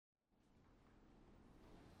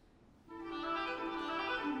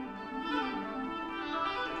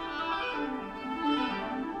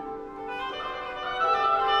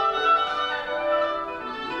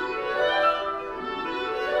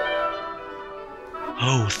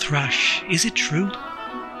Oh, thrush, is it true?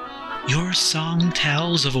 Your song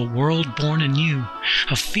tells of a world born anew,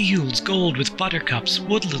 of fields gold with buttercups,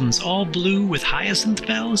 woodlands all blue with hyacinth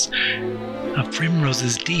bells, of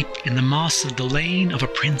primroses deep in the moss of the lane, of a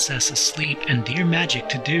princess asleep and dear magic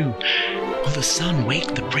to do. Will the sun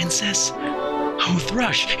wake the princess? Oh,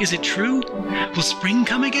 thrush, is it true? Will spring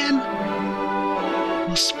come again?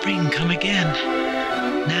 Will spring come again?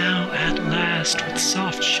 Now, at last, with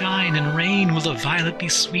soft shine and rain, will the violet be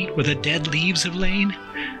sweet where the dead leaves have lain?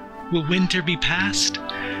 Will winter be past?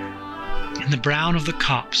 In the brown of the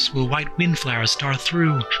copse, will white windflowers star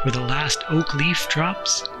through where the last oak leaf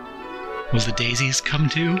drops? Will the daisies come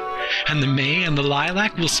too? And the may and the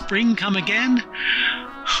lilac? Will spring come again?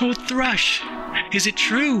 Oh, thrush, is it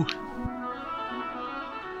true?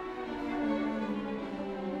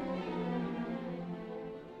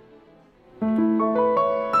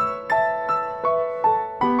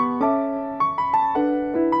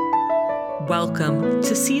 Welcome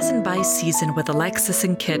to Season by Season with Alexis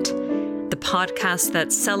and Kit, the podcast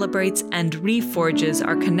that celebrates and reforges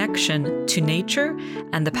our connection to nature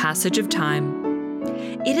and the passage of time.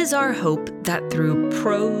 It is our hope that through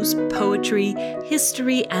prose, poetry,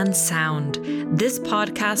 history, and sound, this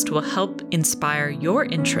podcast will help inspire your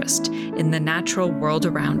interest in the natural world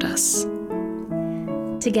around us.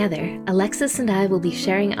 Together, Alexis and I will be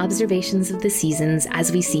sharing observations of the seasons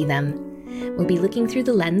as we see them. We'll be looking through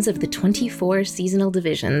the lens of the 24 seasonal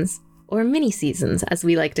divisions, or mini-seasons as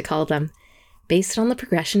we like to call them, based on the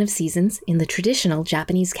progression of seasons in the traditional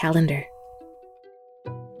Japanese calendar.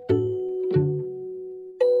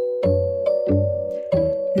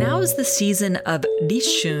 Now is the season of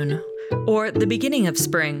Rishun, or the beginning of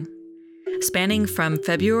spring. Spanning from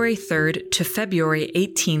February 3rd to February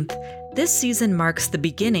 18th, this season marks the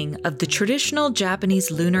beginning of the traditional Japanese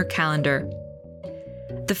lunar calendar.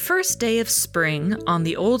 The first day of spring on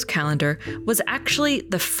the old calendar was actually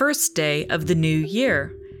the first day of the new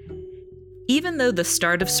year. Even though the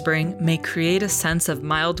start of spring may create a sense of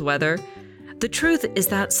mild weather, the truth is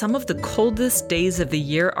that some of the coldest days of the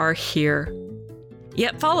year are here.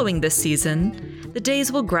 Yet following this season, the days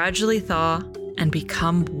will gradually thaw and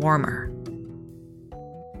become warmer.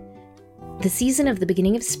 The season of the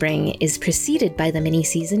beginning of spring is preceded by the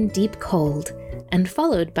mini-season Deep Cold, and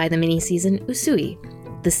followed by the mini-season Usui,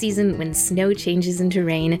 the season when snow changes into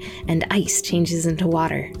rain and ice changes into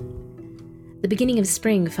water. The beginning of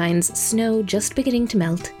spring finds snow just beginning to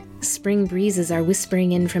melt, spring breezes are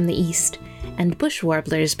whispering in from the east, and bush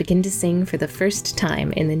warblers begin to sing for the first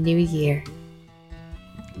time in the new year.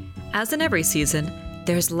 As in every season,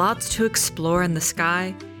 there's lots to explore in the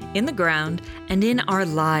sky, in the ground, and in our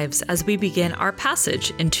lives as we begin our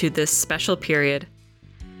passage into this special period.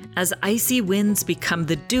 As icy winds become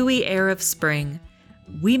the dewy air of spring,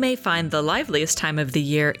 we may find the liveliest time of the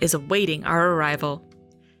year is awaiting our arrival.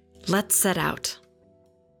 Let's set out.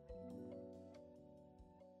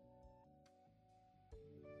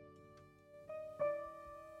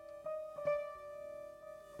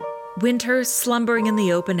 Winter, slumbering in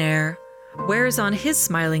the open air, wears on his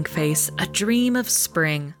smiling face a dream of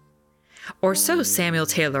spring. Or so Samuel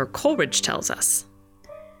Taylor Coleridge tells us.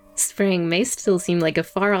 Spring may still seem like a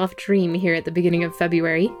far-off dream here at the beginning of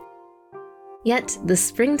February. Yet, the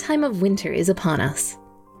springtime of winter is upon us.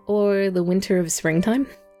 Or the winter of springtime?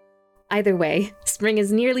 Either way, spring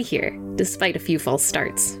is nearly here, despite a few false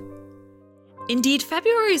starts. Indeed,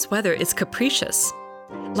 February's weather is capricious.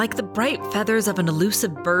 Like the bright feathers of an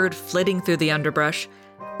elusive bird flitting through the underbrush,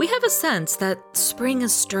 we have a sense that spring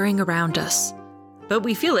is stirring around us, but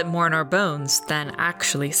we feel it more in our bones than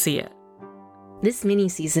actually see it. This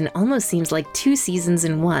mini-season almost seems like two seasons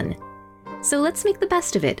in one. So let's make the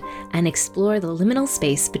best of it and explore the liminal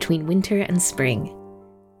space between winter and spring.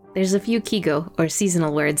 There's a few kigo, or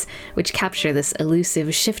seasonal words, which capture this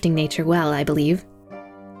elusive, shifting nature well, I believe.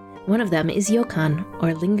 One of them is yokan,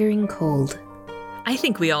 or lingering cold. I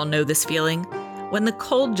think we all know this feeling, when the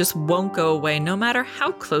cold just won't go away no matter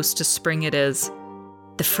how close to spring it is.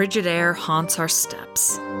 The frigid air haunts our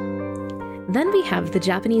steps. Then we have the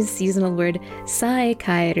Japanese seasonal word sae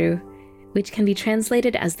kaeru, which can be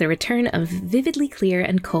translated as the return of vividly clear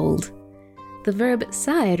and cold. The verb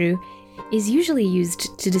saeru is usually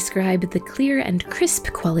used to describe the clear and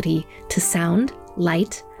crisp quality to sound,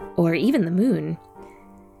 light, or even the moon.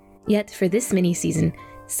 Yet for this mini-season,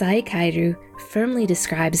 sae kaeru firmly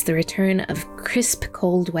describes the return of crisp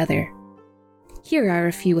cold weather. Here are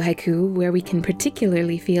a few haiku where we can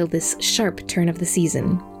particularly feel this sharp turn of the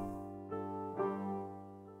season.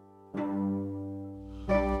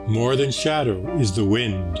 More than shadow is the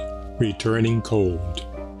wind, returning cold.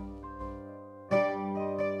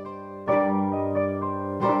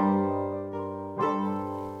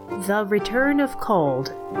 The return of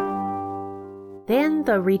cold. Then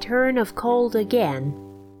the return of cold again.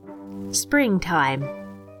 Springtime.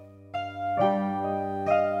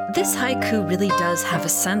 This haiku really does have a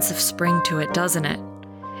sense of spring to it, doesn't it?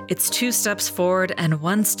 It's 2 steps forward and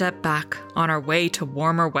 1 step back on our way to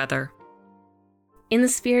warmer weather. In the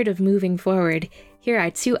spirit of moving forward, here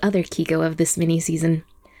are 2 other kigo of this mini-season.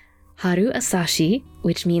 Haru Asashi,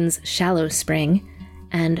 which means shallow spring,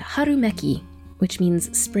 and Harumeki, which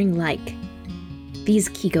means spring-like. These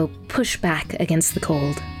kigo push back against the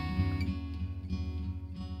cold.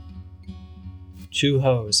 2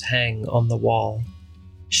 hose hang on the wall.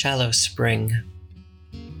 Shallow spring.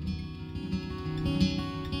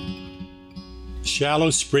 Shallow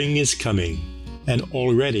spring is coming, and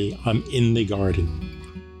already I'm in the garden.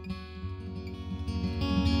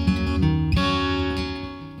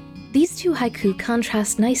 These 2 haiku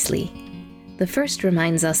contrast nicely. The first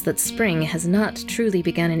reminds us that spring has not truly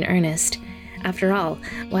begun in earnest. After all,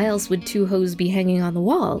 why else would 2 hose be hanging on the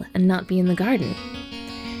wall and not be in the garden?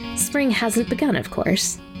 Spring hasn't begun, of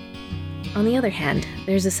course. On the other hand,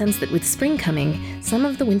 there's a sense that with spring coming, some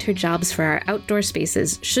of the winter jobs for our outdoor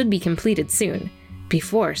spaces should be completed soon,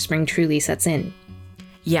 before spring truly sets in.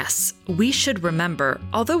 Yes, we should remember,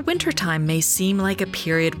 although wintertime may seem like a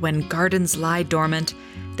period when gardens lie dormant,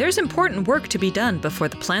 there's important work to be done before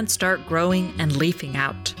the plants start growing and leafing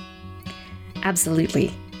out.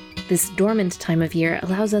 Absolutely. This dormant time of year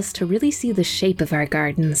allows us to really see the shape of our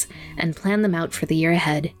gardens and plan them out for the year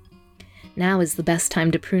ahead. Now is the best time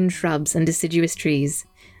to prune shrubs and deciduous trees.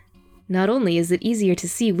 Not only is it easier to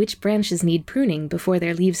see which branches need pruning before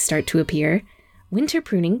their leaves start to appear, winter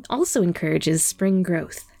pruning also encourages spring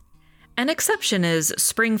growth. An exception is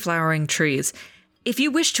spring flowering trees. If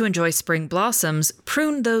you wish to enjoy spring blossoms,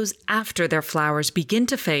 prune those after their flowers begin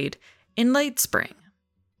to fade in late spring.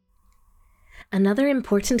 Another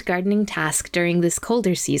important gardening task during this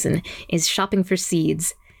colder season is shopping for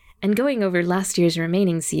seeds, and going over last year's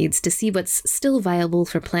remaining seeds to see what's still viable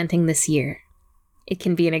for planting this year. It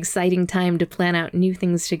can be an exciting time to plan out new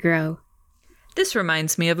things to grow. This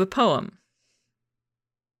reminds me of a poem.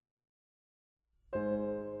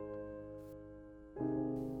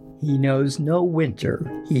 He knows no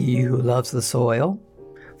winter, he who loves the soil.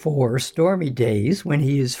 For stormy days, when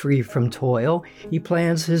he is free from toil, he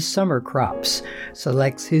plans his summer crops,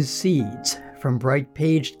 selects his seeds from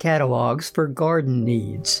bright-paged catalogs for garden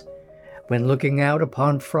needs. When looking out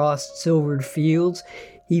upon frost-silvered fields,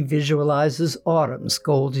 he visualizes autumn's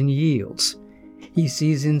golden yields. He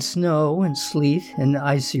sees in snow and sleet and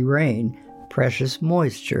icy rain precious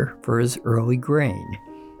moisture for his early grain.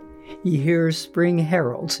 He hears spring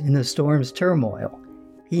heralds in the storm's turmoil.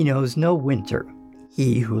 He knows no winter,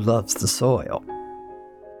 he who loves the soil.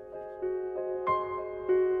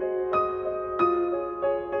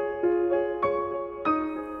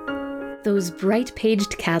 Those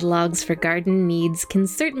bright-paged catalogs for garden needs can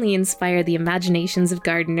certainly inspire the imaginations of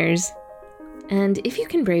gardeners. And if you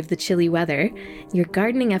can brave the chilly weather, your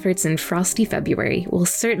gardening efforts in frosty February will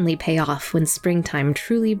certainly pay off when springtime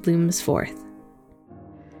truly blooms forth.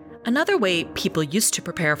 Another way people used to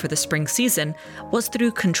prepare for the spring season was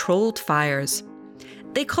through controlled fires.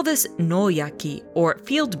 They call this noyaki, or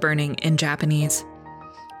field burning in Japanese.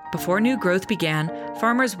 Before new growth began,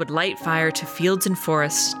 farmers would light fire to fields and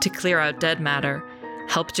forests to clear out dead matter,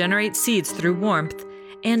 help generate seeds through warmth,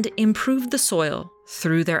 and improve the soil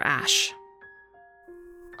through their ash.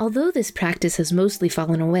 Although this practice has mostly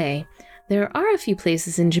fallen away, there are a few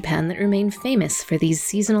places in Japan that remain famous for these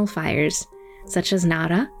seasonal fires, such as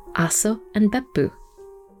Nara, Aso, and Beppu.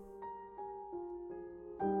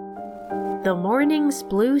 The morning's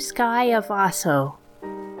blue sky of Aso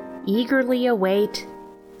eagerly await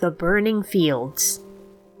the burning fields.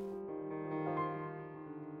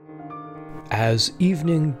 As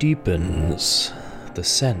evening deepens, the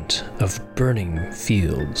scent of burning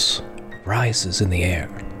fields rises in the air.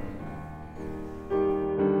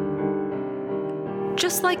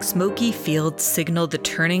 Just like smoky fields signal the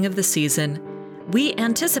turning of the season, we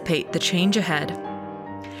anticipate the change ahead.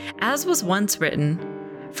 As was once written,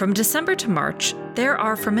 from December to March, there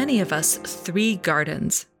are for many of us 3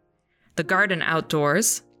 gardens. The garden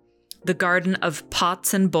outdoors, the garden of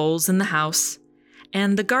pots and bowls in the house,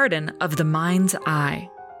 and the garden of the mind's eye.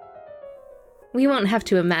 We won't have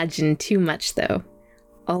to imagine too much, though.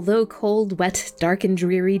 Although cold, wet, dark, and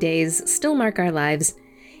dreary days still mark our lives,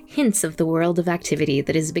 hints of the world of activity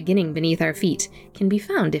that is beginning beneath our feet can be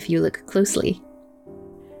found if you look closely.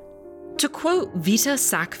 To quote Vita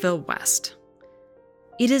Sackville-West,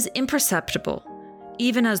 "It is imperceptible,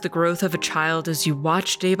 even as the growth of a child as you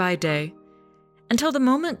watch day by day, until the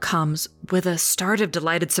moment comes, with a start of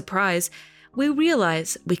delighted surprise, we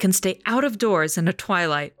realize we can stay out of doors in a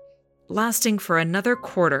twilight, lasting for another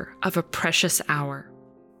quarter of a precious hour.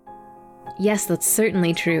 Yes, that's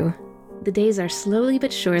certainly true. The days are slowly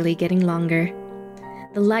but surely getting longer.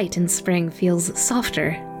 The light in spring feels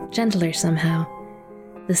softer, gentler somehow.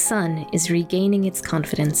 The sun is regaining its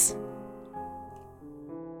confidence.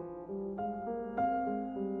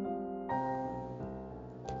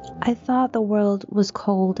 I thought the world was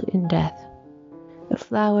cold in death. The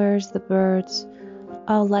flowers, the birds,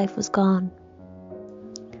 all life was gone.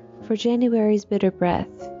 For January's bitter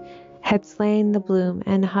breath had slain the bloom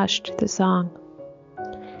and hushed the song.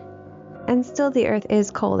 And still the earth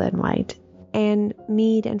is cold and white, and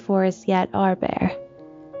mead and forest yet are bare.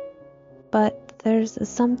 But there's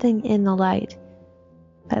something in the light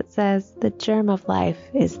that says the germ of life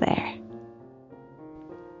is there.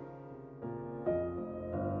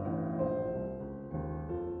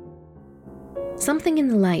 Something in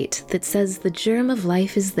the light that says the germ of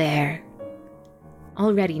life is there.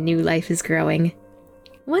 Already new life is growing.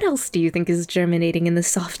 What else do you think is germinating in the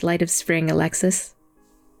soft light of spring, Alexis?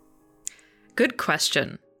 Good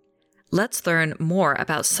question. Let's learn more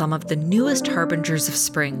about some of the newest harbingers of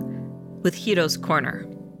spring with Hiro's Corner.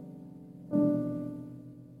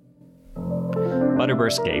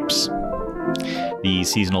 Butterburscapes. The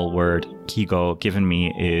seasonal word kigo given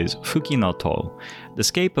me is fukinoto, the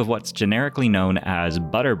scape of what's generically known as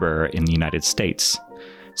butterbur in the United States.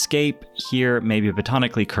 Scape here may be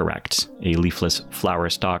botanically correct, a leafless flower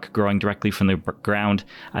stalk growing directly from the ground,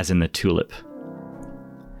 as in the tulip.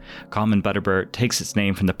 Common butterbur takes its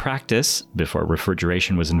name from the practice, before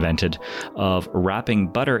refrigeration was invented, of wrapping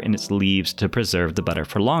butter in its leaves to preserve the butter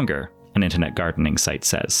for longer, an internet gardening site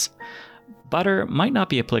says. Butter might not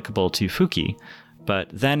be applicable to fuki, but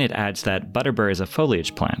then it adds that butterbur is a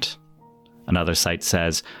foliage plant. Another site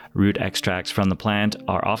says root extracts from the plant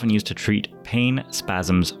are often used to treat pain,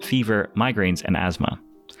 spasms, fever, migraines, and asthma.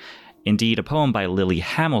 Indeed, a poem by Lily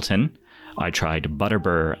Hamilton, "I tried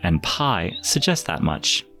butterbur and pie," suggests that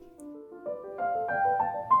much.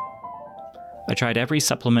 I tried every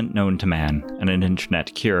supplement known to man, and an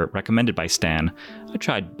internet cure recommended by Stan. I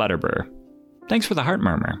tried butterbur. Thanks for the heart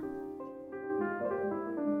murmur.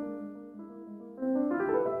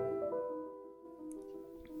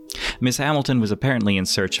 Miss Hamilton was apparently in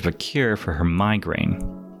search of a cure for her migraine.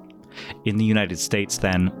 In the United States,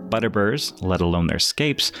 then, butterburs, let alone their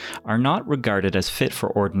scapes, are not regarded as fit for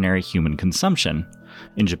ordinary human consumption.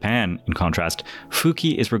 In Japan, in contrast,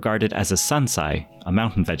 fuki is regarded as a sansai, a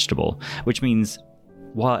mountain vegetable, which means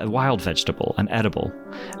wild vegetable and edible,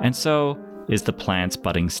 and so is the plant's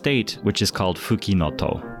budding state, which is called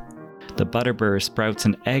fukinoto. The butterbur sprouts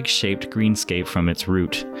an egg-shaped green scape from its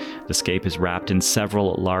root. The scape is wrapped in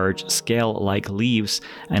several large, scale-like leaves,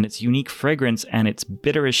 and its unique fragrance and its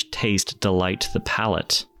bitterish taste delight the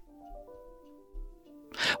palate.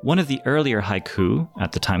 One of the earlier haiku,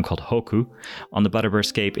 at the time called hoku, on the butterbur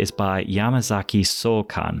scape is by Yamazaki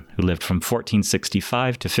Sokan, who lived from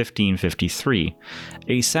 1465 to 1553,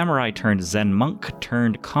 a samurai-turned-Zen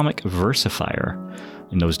monk-turned-comic versifier.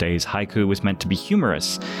 In those days, haiku was meant to be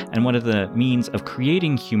humorous, and one of the means of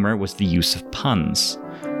creating humor was the use of puns.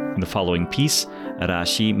 In the following piece,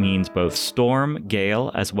 arashi means both storm,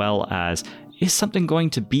 gale, as well as is something going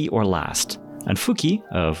to be or last, and fuki,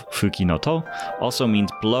 of fukinoto, also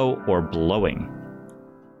means blow or blowing.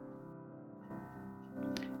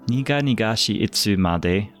 Niga nigashi itsu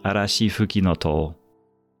made arashi fukinoto.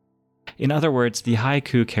 In other words, the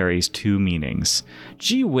haiku carries two meanings.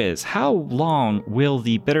 Gee whiz, how long will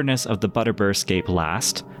the bitterness of the butterbur scape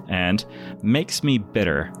last? And makes me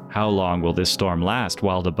bitter, how long will this storm last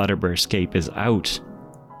while the butterbur scape is out?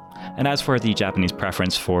 And as for the Japanese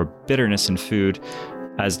preference for bitterness in food,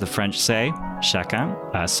 as the French say, chacun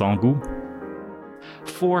a son goût.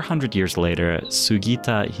 400 years later,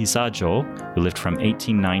 Sugita Hisajo, who lived from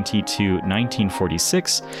 1890 to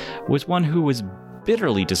 1946, was one who was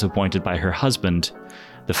bitterly disappointed by her husband.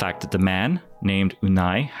 The fact that the man, named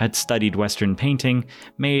Unai, had studied Western painting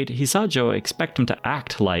made Hisajo expect him to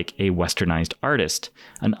act like a westernized artist,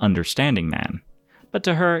 an understanding man. But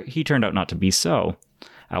to her, he turned out not to be so.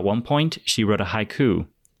 At one point, she wrote a haiku.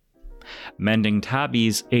 Mending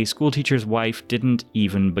tabbies, a schoolteacher's wife didn't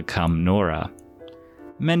even become Nora.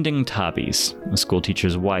 Mending tabbies, a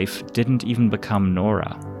schoolteacher's wife didn't even become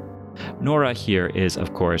Nora. Nora here is,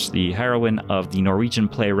 of course, the heroine of the Norwegian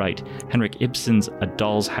playwright Henrik Ibsen's A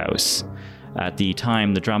Doll's House. At the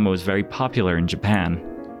time, the drama was very popular in Japan.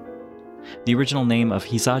 The original name of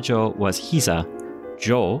Hisajo was Hisa,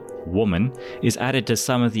 Jo, woman, is added to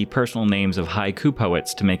some of the personal names of haiku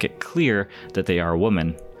poets to make it clear that they are a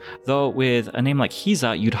woman. Though with a name like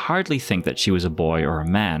Hisa, you'd hardly think that she was a boy or a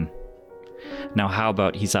man. Now how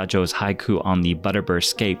about Hisajo's haiku on the Butterbur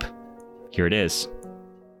Scape? Here it is.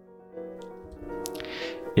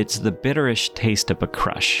 It's the bitterish taste of a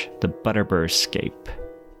crush, the Butterbur Scape.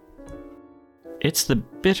 It's the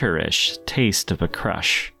bitterish taste of a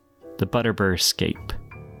crush, the Butterbur Scape.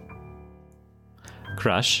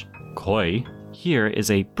 Crush, koi, here is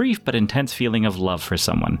a brief but intense feeling of love for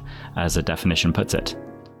someone, as the definition puts it.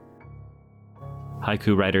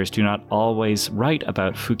 Haiku writers do not always write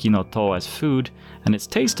about fuki no to as food, and its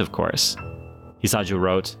taste, of course. Hisajo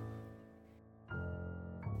wrote,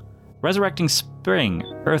 Resurrecting spring,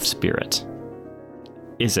 earth spirit.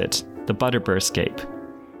 Is it the Butterbur Scape?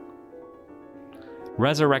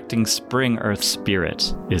 Resurrecting spring, earth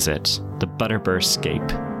spirit. Is it the Butterbur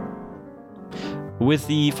Scape? With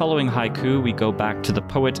the following haiku, we go back to the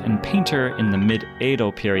poet and painter in the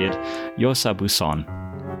mid-Edo period, Yosabu Son,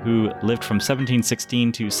 who lived from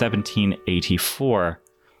 1716 to 1784.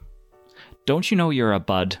 Don't you know you're a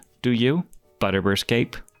bud, do you, Butterbur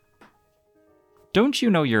Scape? Don't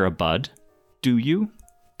you know you're a bud, do you,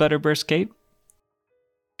 Butterbur Scape?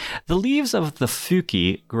 The leaves of the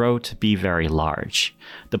fuki grow to be very large.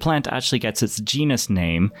 The plant actually gets its genus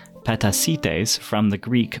name, Petacites, from the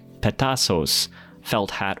Greek petasos,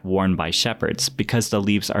 felt hat worn by shepherds, because the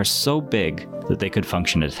leaves are so big that they could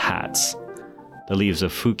function as hats. The leaves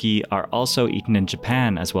of fuki are also eaten in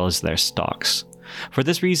Japan as well as their stalks. For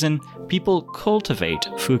this reason, people cultivate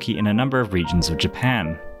fuki in a number of regions of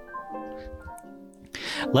Japan.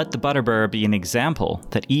 Let the Butterbur be an example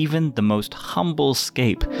that even the most humble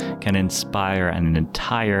scape can inspire an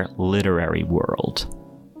entire literary world.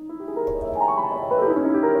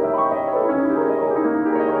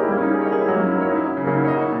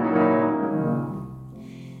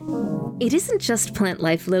 It isn't just plant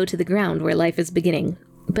life low to the ground where life is beginning,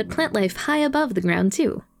 but plant life high above the ground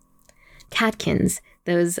too. Catkins,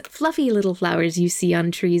 those fluffy little flowers you see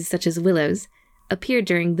on trees such as willows, appear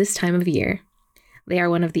during this time of year. They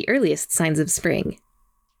are one of the earliest signs of spring.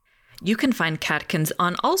 You can find catkins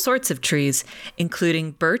on all sorts of trees,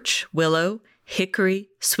 including birch, willow, hickory,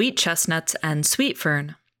 sweet chestnuts, and sweet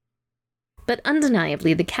fern. But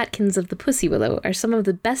undeniably, the catkins of the pussy willow are some of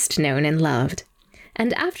the best known and loved.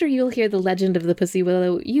 And after you'll hear the legend of the pussy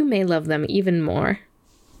willow, you may love them even more.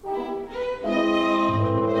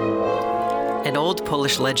 An old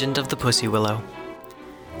Polish legend of the pussy willow.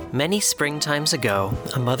 Many springtimes ago,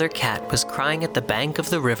 a mother cat was crying at the bank of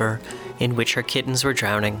the river in which her kittens were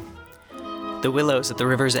drowning. The willows at the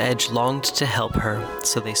river's edge longed to help her,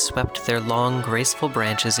 so they swept their long, graceful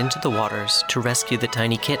branches into the waters to rescue the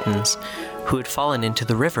tiny kittens, who had fallen into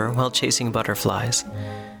the river while chasing butterflies.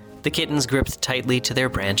 The kittens gripped tightly to their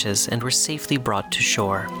branches and were safely brought to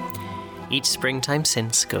shore. Each springtime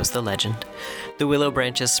since, goes the legend, the willow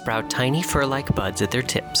branches sprout tiny fur-like buds at their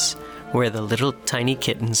tips, where the little tiny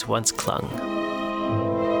kittens once clung.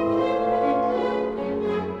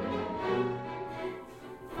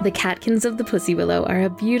 The catkins of the pussy willow are a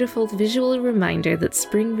beautiful visual reminder that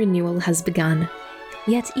spring renewal has begun.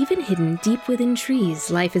 Yet even hidden deep within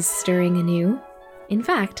trees, life is stirring anew. In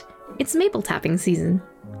fact, it's maple tapping season.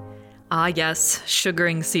 Ah yes,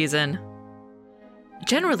 sugaring season.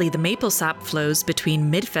 Generally, the maple sap flows between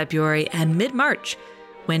mid-February and mid-March,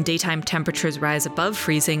 when daytime temperatures rise above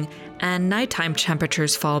freezing and nighttime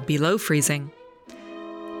temperatures fall below freezing.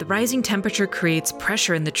 The rising temperature creates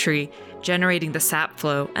pressure in the tree, generating the sap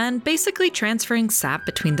flow and basically transferring sap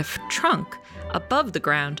between the trunk above the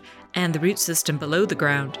ground and the root system below the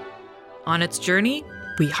ground. On its journey,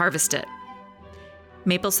 we harvest it.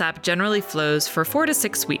 Maple sap generally flows for 4 to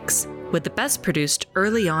 6 weeks, with the best produced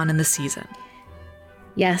early on in the season.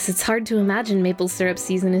 Yes, it's hard to imagine maple syrup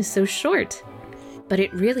season is so short. But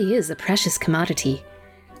it really is a precious commodity.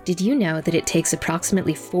 Did you know that it takes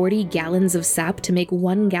approximately 40 gallons of sap to make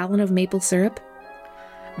 1 gallon of maple syrup?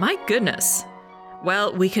 My goodness.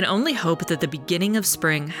 Well, we can only hope that the beginning of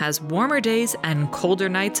spring has warmer days and colder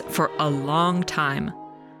nights for a long time.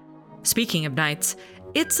 Speaking of nights,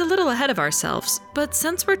 it's a little ahead of ourselves, but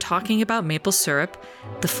since we're talking about maple syrup,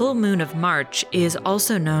 the full moon of March is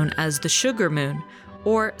also known as the sugar moon,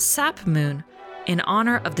 or sap moon, in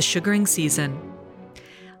honor of the sugaring season.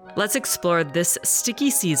 Let's explore this sticky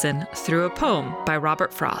season through a poem by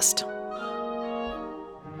Robert Frost.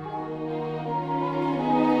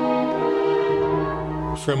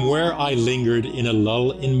 From where I lingered in a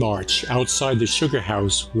lull in March outside the sugar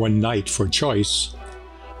house one night for choice,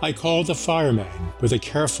 I called the fireman with a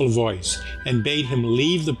careful voice and bade him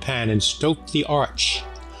leave the pan and stoke the arch.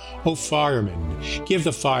 O fireman, give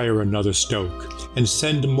the fire another stoke, and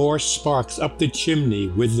send more sparks up the chimney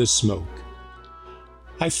with the smoke.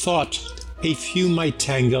 I thought a few might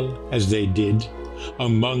tangle, as they did,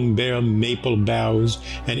 among bare maple boughs,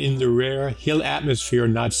 and in the rare hill atmosphere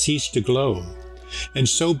not cease to glow, and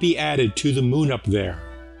so be added to the moon up there.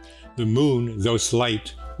 The moon, though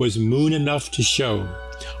slight, was moon enough to show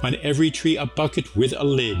on every tree a bucket with a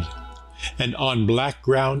lid, and on black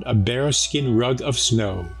ground a bearskin rug of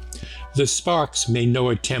snow. The sparks made no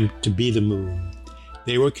attempt to be the moon.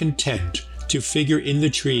 They were content to figure in the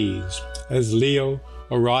trees as Leo,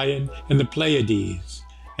 Orion, and the Pleiades,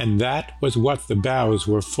 and that was what the boughs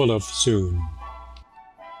were full of soon.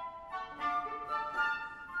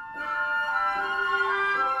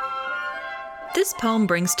 This poem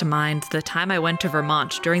brings to mind the time I went to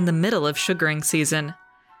Vermont during the middle of sugaring season.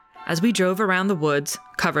 As we drove around the woods,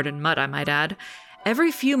 covered in mud I might add,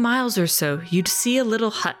 every few miles or so you'd see a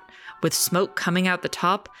little hut with smoke coming out the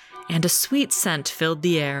top and a sweet scent filled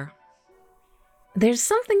the air. There's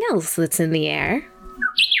something else that's in the air.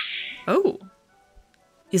 Oh,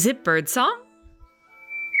 is it birdsong?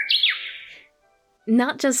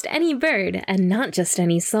 Not just any bird and not just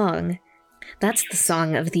any song. That's the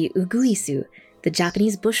song of the uguisu, the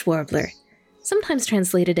Japanese bush warbler, sometimes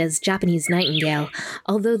translated as Japanese nightingale,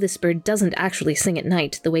 although this bird doesn't actually sing at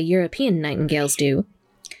night the way European nightingales do.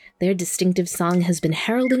 Their distinctive song has been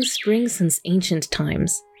heralding spring since ancient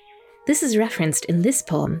times. This is referenced in this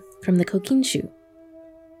poem from the Kokinshu.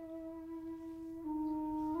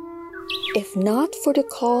 If not for the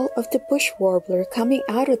call of the bush warbler coming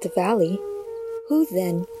out of the valley, who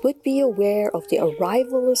then would be aware of the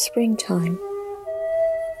arrival of springtime?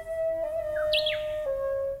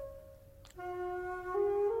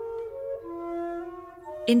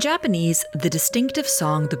 In Japanese, the distinctive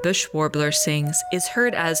song the bush warbler sings is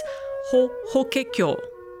heard as Hokekyo.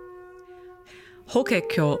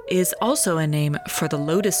 Hokekyo is also a name for the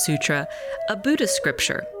Lotus Sutra, a Buddhist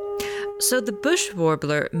scripture. So the bush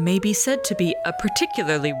warbler may be said to be a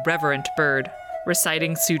particularly reverent bird,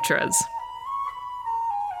 reciting sutras.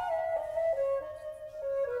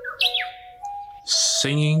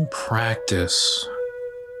 Singing practice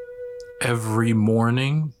every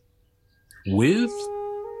morning with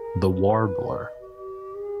the warbler.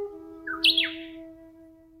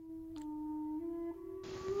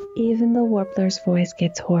 Even the warbler's voice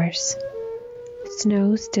gets hoarse.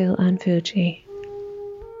 Snow still on Fuji.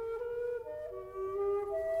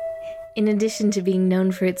 In addition to being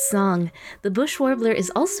known for its song, the bush warbler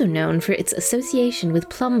is also known for its association with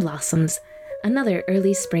plum blossoms, another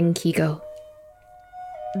early spring kigo.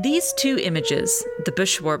 These two images, the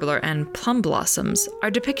bush warbler and plum blossoms,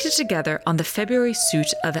 are depicted together on the February suit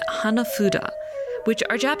of Hanafuda, which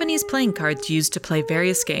are Japanese playing cards used to play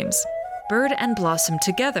various games. Bird and blossom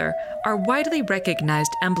together are widely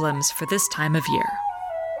recognized emblems for this time of year.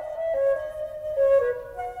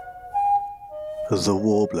 The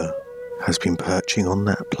warbler has been perching on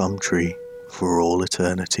that plum tree for all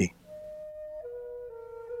eternity.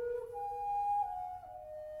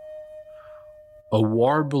 A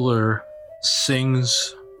warbler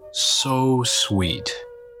sings so sweet,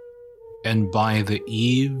 and by the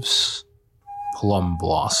eaves, plum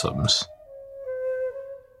blossoms.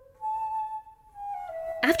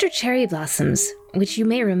 After cherry blossoms, which you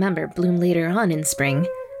may remember bloom later on in spring,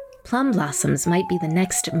 plum blossoms might be the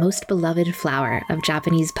next most beloved flower of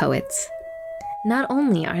Japanese poets. Not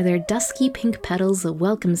only are their dusky pink petals a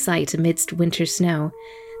welcome sight amidst winter snow,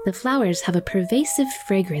 the flowers have a pervasive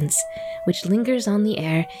fragrance which lingers on the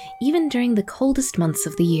air even during the coldest months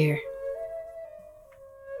of the year.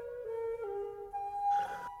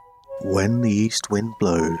 When the east wind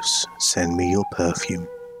blows, send me your perfume,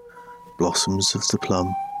 blossoms of the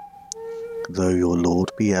plum. Though your lord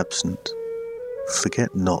be absent,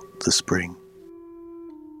 forget not the spring.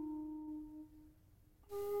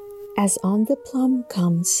 As on the plum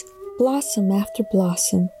comes blossom after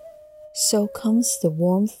blossom, so comes the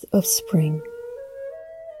warmth of spring.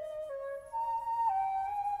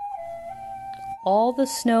 All the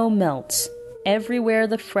snow melts, everywhere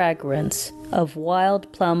the fragrance of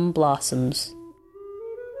wild plum blossoms.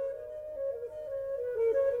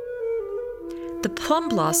 The plum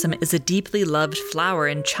blossom is a deeply loved flower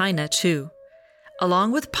in China, too.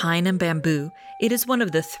 Along with pine and bamboo, it is one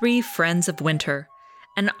of the 3 friends of winter,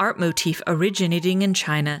 an art motif originating in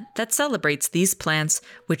China that celebrates these plants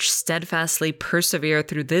which steadfastly persevere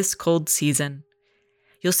through this cold season.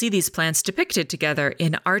 You'll see these plants depicted together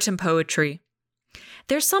in art and poetry.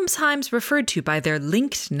 They're sometimes referred to by their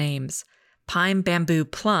linked names, pine bamboo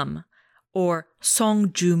plum, or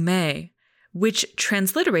songjumei, which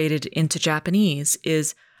transliterated into Japanese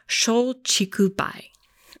is shochikubai.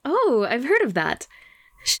 Oh, I've heard of that.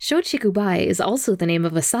 Shochikubai is also the name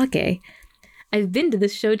of a sake. I've been to the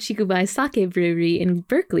Shochikubai sake brewery in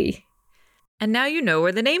Berkeley. And now you know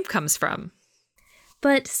where the name comes from.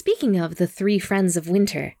 But speaking of the three friends of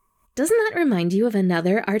winter, doesn't that remind you of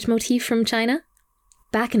another art motif from China?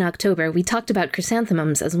 Back in October, we talked about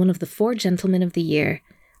chrysanthemums as one of the 4 gentlemen of the year,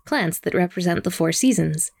 plants that represent the 4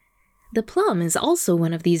 seasons. The plum is also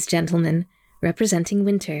one of these gentlemen, representing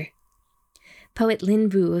winter. Poet Lin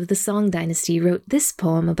Bu of the Song Dynasty wrote this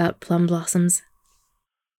poem about plum blossoms.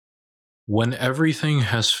 When everything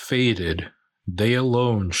has faded, they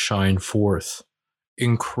alone shine forth,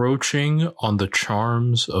 encroaching on the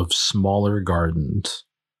charms of smaller gardens.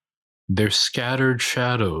 Their scattered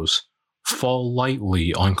shadows fall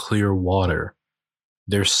lightly on clear water.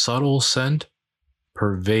 Their subtle scent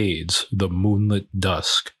pervades the moonlit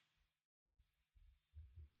dusk.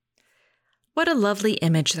 What a lovely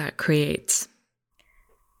image that creates.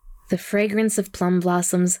 The fragrance of plum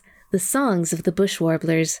blossoms, the songs of the bush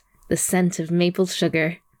warblers, the scent of maple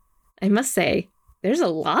sugar. I must say, there's a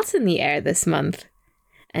lot in the air this month.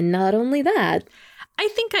 And not only that, I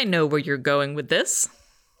think I know where you're going with this.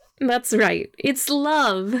 That's right, it's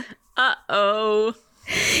love. Uh-oh.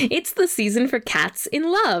 It's the season for cats in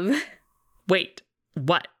love. Wait,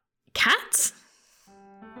 what? Cats?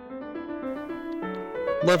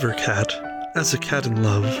 Lover cat, as a cat in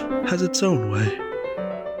love, has its own way.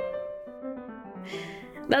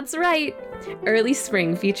 That's right. Early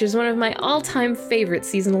spring features one of my all-time favorite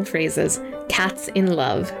seasonal phrases, cats in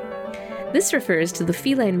love. This refers to the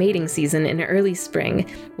feline mating season in early spring,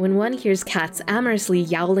 when one hears cats amorously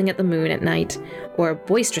yowling at the moon at night, or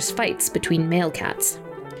boisterous fights between male cats.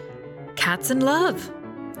 Cats in love.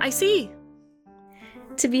 I see.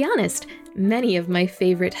 To be honest, many of my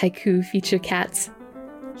favorite haiku feature cats.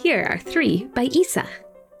 Here are 3 by Isa.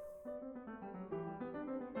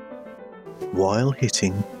 While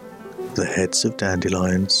hitting the heads of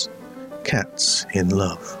dandelions, cats in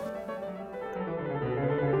love.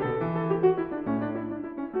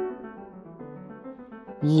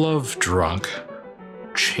 Love drunk,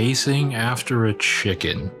 chasing after a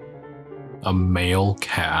chicken, a male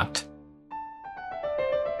cat.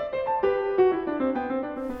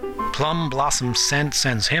 Plum blossom scent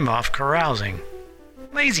sends him off carousing.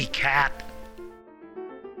 Lazy cat.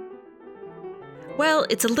 Well,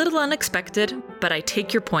 it's a little unexpected, but I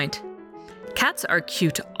take your point. Cats are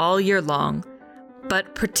cute all year long,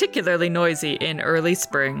 but particularly noisy in early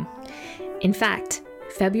spring. In fact,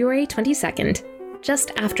 February 22nd,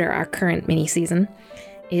 just after our current mini-season,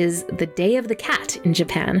 is the Day of the Cat in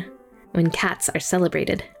Japan, when cats are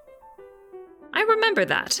celebrated. I remember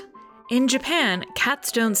that. In Japan,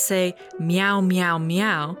 cats don't say meow meow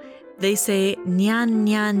meow, they say nyan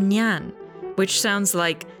nyan nyan, which sounds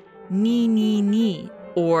like ni ni ni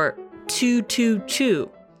or choo choo choo,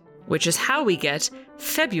 which is how we get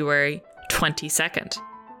February 22nd.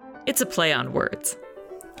 It's a play on words.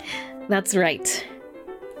 That's right.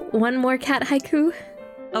 One more cat haiku?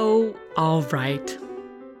 Oh, all right.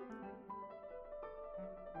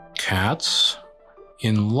 Cats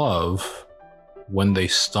in love when they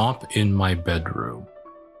stop in my bedroom.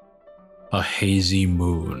 A hazy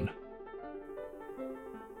moon.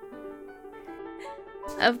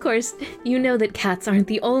 Of course, you know that cats aren't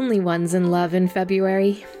the only ones in love in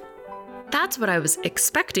February. That's what I was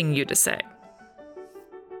expecting you to say.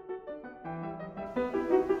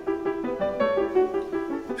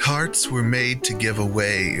 Hearts were made to give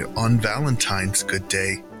away on Valentine's good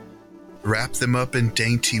day. Wrap them up in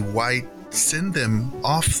dainty white, send them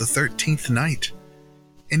off the 13th night.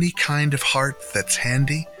 Any kind of heart that's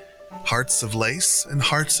handy, hearts of lace and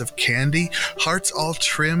hearts of candy, hearts all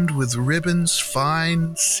trimmed with ribbons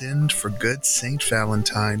fine, send for good Saint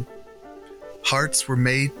Valentine. Hearts were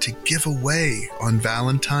made to give away on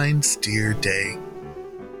Valentine's dear day.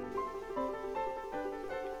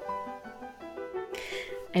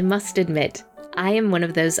 I must admit, I am one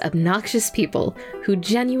of those obnoxious people who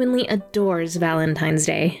genuinely adores Valentine's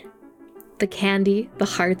Day. The candy, the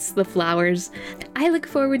hearts, the flowers, I look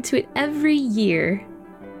forward to it every year.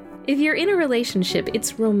 If you're in a relationship,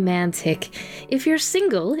 it's romantic. If you're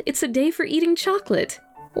single, it's a day for eating chocolate.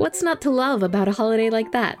 What's not to love about a holiday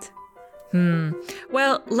like that?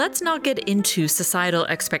 Well, let's not get into societal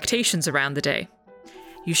expectations around the day.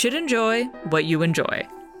 You should enjoy what you enjoy.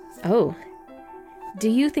 Oh. Do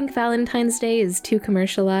you think Valentine's Day is too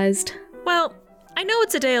commercialized? Well, I know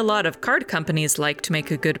it's a day a lot of card companies like to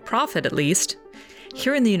make a good profit at least.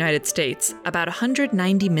 Here in the United States, about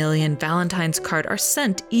 190 million Valentine's cards are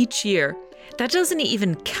sent each year. That doesn't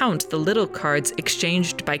even count the little cards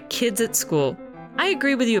exchanged by kids at school. I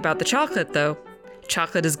agree with you about the chocolate, though.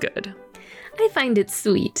 Chocolate is good. I find it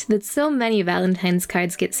sweet that so many Valentine's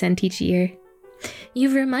cards get sent each year.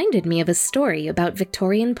 You've reminded me of a story about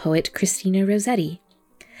Victorian poet Christina Rossetti.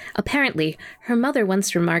 Apparently, her mother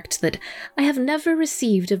once remarked that, "I have never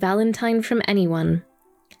received a valentine from anyone."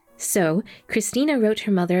 So, Christina wrote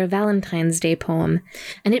her mother a Valentine's Day poem,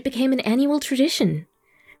 and it became an annual tradition,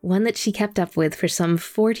 one that she kept up with for some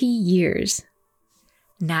 40 years.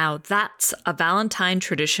 Now that's a Valentine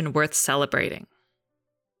tradition worth celebrating.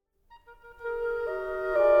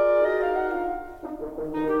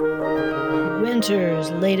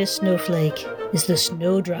 Winter's latest snowflake is the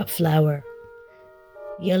snowdrop flower.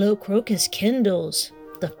 Yellow crocus kindles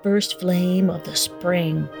the first flame of the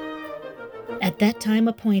spring. At that time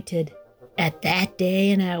appointed, at that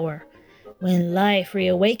day and hour, when life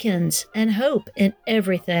reawakens and hope in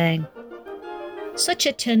everything. Such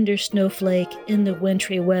a tender snowflake in the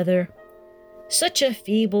wintry weather, such a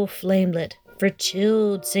feeble flamelet for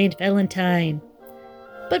chilled St. Valentine.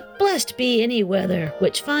 But blessed be any weather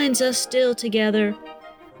which finds us still together,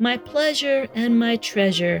 my pleasure and my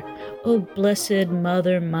treasure, O blessed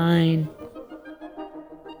mother mine.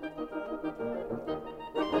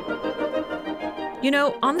 You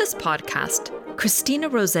know, on this podcast, Christina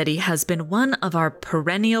Rossetti has been one of our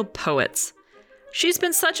perennial poets. She's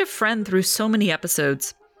been such a friend through so many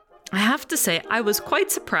episodes. I have to say, I was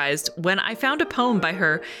quite surprised when I found a poem by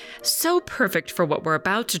her so perfect for what we're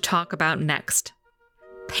about to talk about next.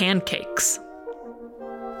 Pancakes.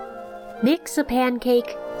 Mix a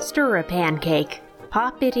pancake, stir a pancake,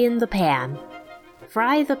 pop it in the pan.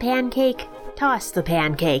 Fry the pancake, toss the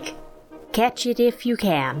pancake. Catch it if you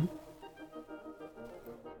can.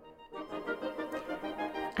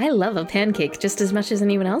 I love a pancake just as much as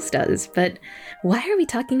anyone else does, but why are we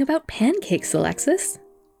talking about pancakes, Alexis?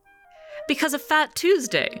 Because of Fat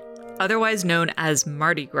Tuesday, otherwise known as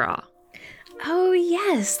Mardi Gras. Oh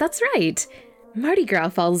yes, that's right. Mardi Gras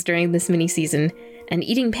falls during this mini-season, and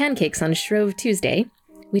eating pancakes on Shrove Tuesday,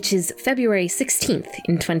 which is February 16th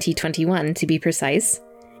in 2021 to be precise,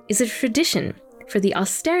 is a tradition for the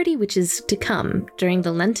austerity which is to come during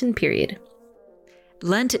the Lenten period.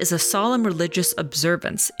 Lent is a solemn religious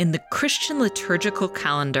observance in the Christian liturgical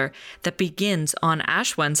calendar that begins on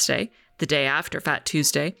Ash Wednesday, the day after Fat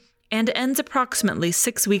Tuesday, and ends approximately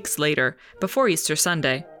 6 weeks later, before Easter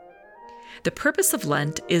Sunday. The purpose of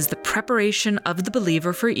Lent is the preparation of the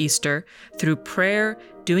believer for Easter through prayer,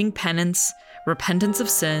 doing penance, repentance of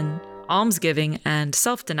sin, almsgiving, and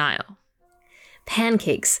self-denial.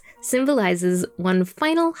 Pancakes symbolizes one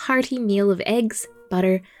final hearty meal of eggs,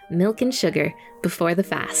 butter, milk, and sugar before the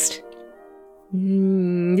fast.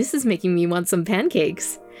 This is making me want some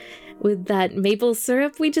pancakes. With that maple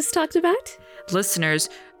syrup we just talked about? Listeners,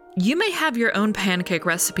 you may have your own pancake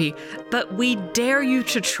recipe, but we dare you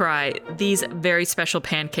to try these very special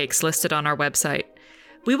pancakes listed on our website.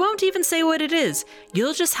 We won't even say what it is.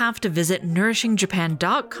 You'll just have to visit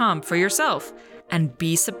nourishingjapan.com for yourself and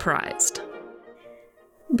be surprised.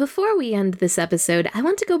 Before we end this episode, I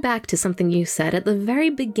want to go back to something you said at the very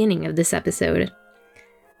beginning of this episode.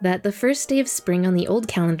 That the first day of spring on the old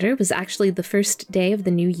calendar was actually the first day of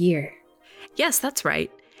the new year. Yes, that's right.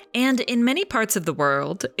 And in many parts of the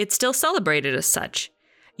world, it's still celebrated as such.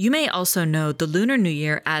 You may also know the Lunar New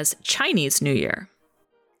Year as Chinese New Year.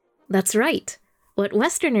 That's right. What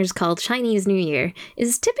Westerners call Chinese New Year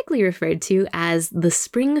is typically referred to as the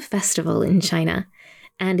Spring Festival in China,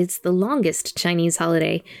 and it's the longest Chinese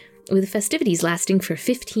holiday, with festivities lasting for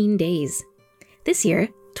 15 days. This year,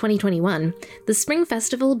 2021, the Spring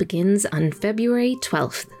Festival begins on February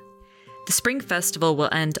 12th. The Spring Festival will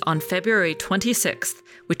end on February 26th,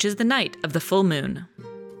 which is the night of the full moon.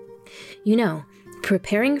 You know,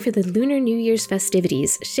 preparing for the Lunar New Year's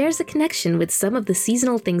festivities shares a connection with some of the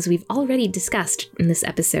seasonal things we've already discussed in this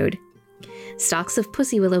episode. Stalks of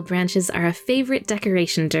pussy willow branches are a favorite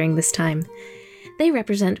decoration during this time. They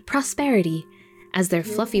represent prosperity, as their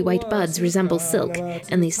fluffy white buds resemble silk,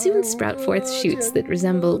 and they soon sprout forth shoots that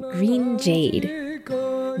resemble green jade.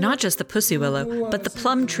 Not just the pussy willow, but the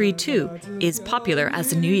plum tree too is popular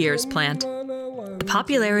as a New Year's plant. The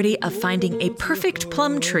popularity of finding a perfect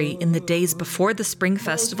plum tree in the days before the Spring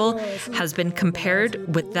Festival has been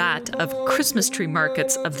compared with that of Christmas tree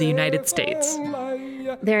markets of the United States.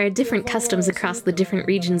 There are different customs across the different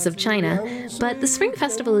regions of China, but the Spring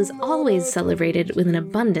Festival is always celebrated with an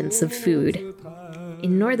abundance of food.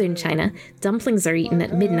 In northern China, dumplings are eaten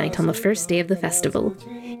at midnight on the first day of the festival.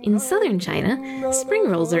 In southern China, spring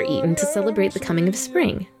rolls are eaten to celebrate the coming of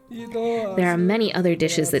spring. There are many other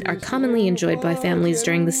dishes that are commonly enjoyed by families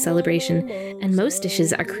during this celebration, and most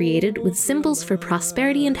dishes are created with symbols for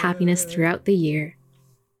prosperity and happiness throughout the year.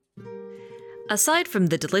 Aside from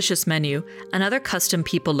the delicious menu, another custom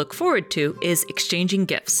people look forward to is exchanging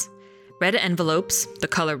gifts. Red envelopes, the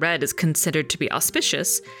color red is considered to be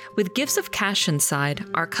auspicious, with gifts of cash inside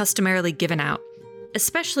are customarily given out,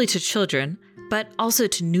 especially to children, but also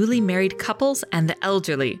to newly married couples and the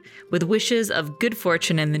elderly, with wishes of good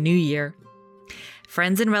fortune in the new year.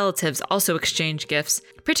 Friends and relatives also exchange gifts,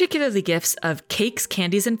 particularly gifts of cakes,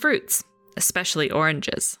 candies, and fruits, especially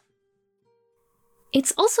oranges.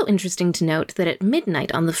 It's also interesting to note that at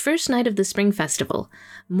midnight on the first night of the Spring Festival,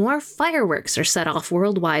 more fireworks are set off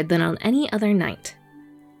worldwide than on any other night.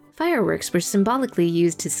 Fireworks were symbolically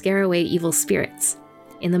used to scare away evil spirits.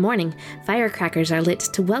 In the morning, firecrackers are lit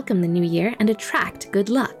to welcome the new year and attract good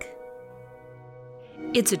luck.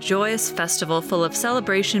 It's a joyous festival full of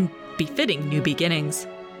celebration befitting new beginnings.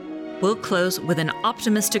 We'll close with an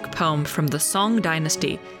optimistic poem from the Song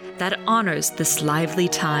Dynasty that honors this lively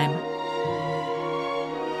time.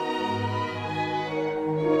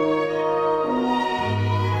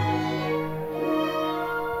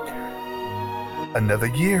 Another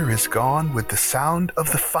year is gone with the sound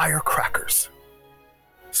of the firecrackers.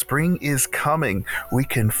 Spring is coming. We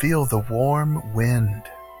can feel the warm wind.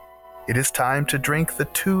 It is time to drink the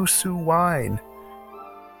 2 Su wine.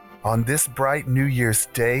 On this bright New Year's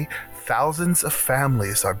Day, thousands of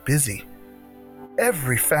families are busy.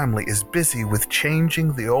 Every family is busy with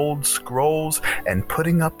changing the old scrolls and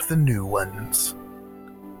putting up the new ones.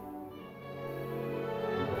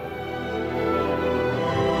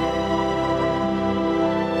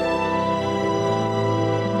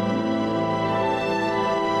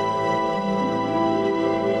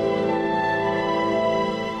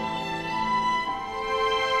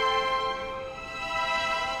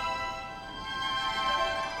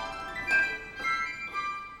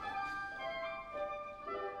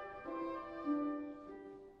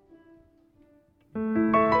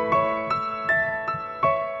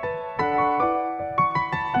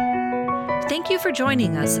 Thank you for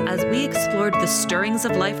joining us as we explored the stirrings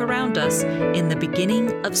of life around us in the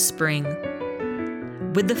beginning of spring.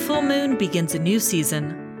 With the full moon begins a new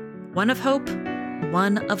season, one of hope,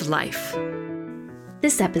 one of life.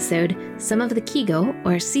 This episode, some of the Kigo,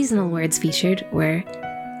 or seasonal words featured, were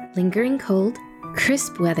lingering cold,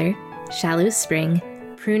 crisp weather, shallow spring,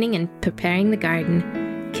 pruning and preparing the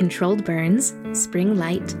garden, controlled burns, spring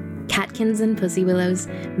light, catkins and pussy willows,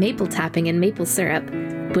 maple tapping and maple syrup,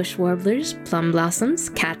 bush warblers, plum blossoms,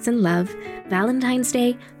 cats in love, Valentine's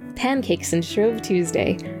Day, pancakes and Shrove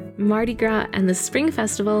Tuesday, Mardi Gras and the Spring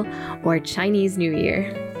Festival, or Chinese New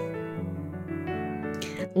Year.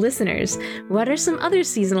 Listeners, what are some other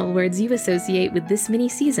seasonal words you associate with this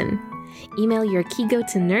mini-season? Email your Kigo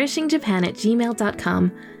to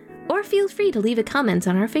nourishingjapan@gmail.com, or feel free to leave a comment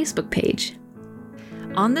on our Facebook page.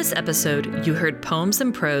 On this episode, you heard poems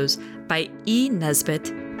and prose by E.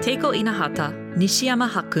 Nesbitt, Teiko Inahata, Nishiyama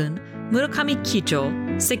Hakun, Murakami Kijo,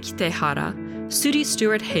 Sekite Hara, Sudi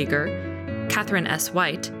Stewart Hager, Catherine S.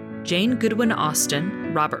 White, Jane Goodwin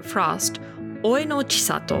Austin, Robert Frost, Oeno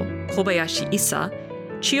Chisato, Kobayashi Issa,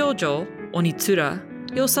 Chiojo Onitsura,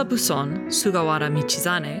 Yosa Buson, Sugawara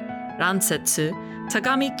Michizane, Ransetsu,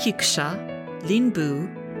 Tagami Kikusha, Linbu,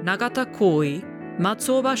 Nagata Koi,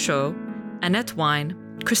 Matsuo Basho, Annette Wine,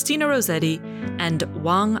 Christina Rossetti, and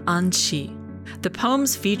Wang Anshi. The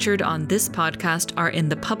poems featured on this podcast are in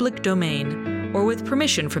the public domain or with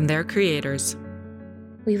permission from their creators.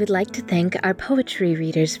 We would like to thank our poetry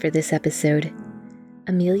readers for this episode: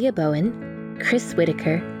 Amelia Bowen, Chris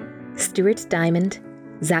Whitaker, Stuart Diamond,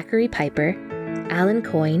 Zachary Piper, Alan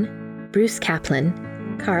Coyne, Bruce Kaplan,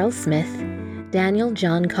 Carl Smith, Daniel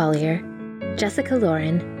John Collier, Jessica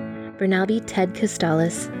Lauren, Bernabe Ted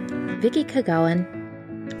Costalis, Vicky Kagawan,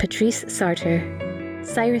 Patrice Sarter,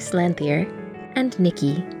 Cyrus Lanthier, and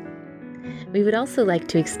Nikki. We would also like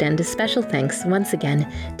to extend a special thanks once again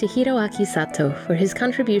to Hiroaki Sato for his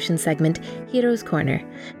contribution segment, Hero's Corner,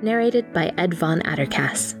 narrated by Ed Von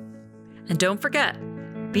Addercass. And don't forget,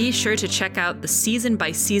 be sure to check out the Season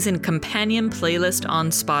by Season companion playlist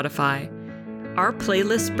on Spotify. Our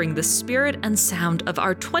playlists bring the spirit and sound of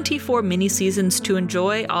our 24 mini-seasons to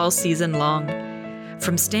enjoy all season long.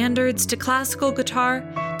 From standards to classical guitar,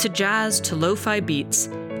 to jazz to lo-fi beats,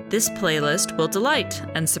 this playlist will delight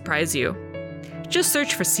and surprise you. Just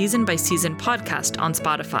search for Season by Season podcast on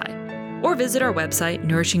Spotify, or visit our website,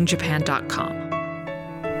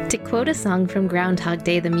 nourishingjapan.com. To quote a song from Groundhog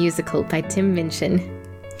Day the Musical by Tim Minchin,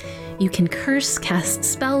 you can curse, cast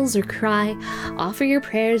spells, or cry, offer your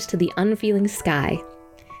prayers to the unfeeling sky.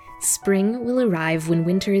 Spring will arrive when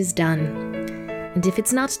winter is done. And if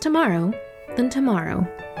it's not tomorrow, then tomorrow,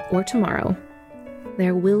 or tomorrow,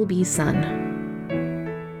 there will be sun.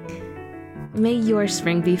 May your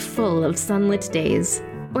spring be full of sunlit days,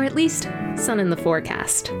 or at least sun in the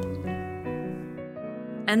forecast.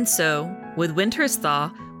 And so, with winter's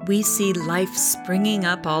thaw, we see life springing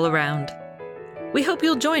up all around. We hope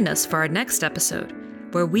you'll join us for our next episode,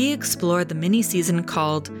 where we explore the mini-season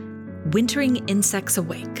called Wintering Insects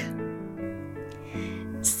Awake.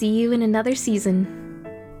 See you in another season.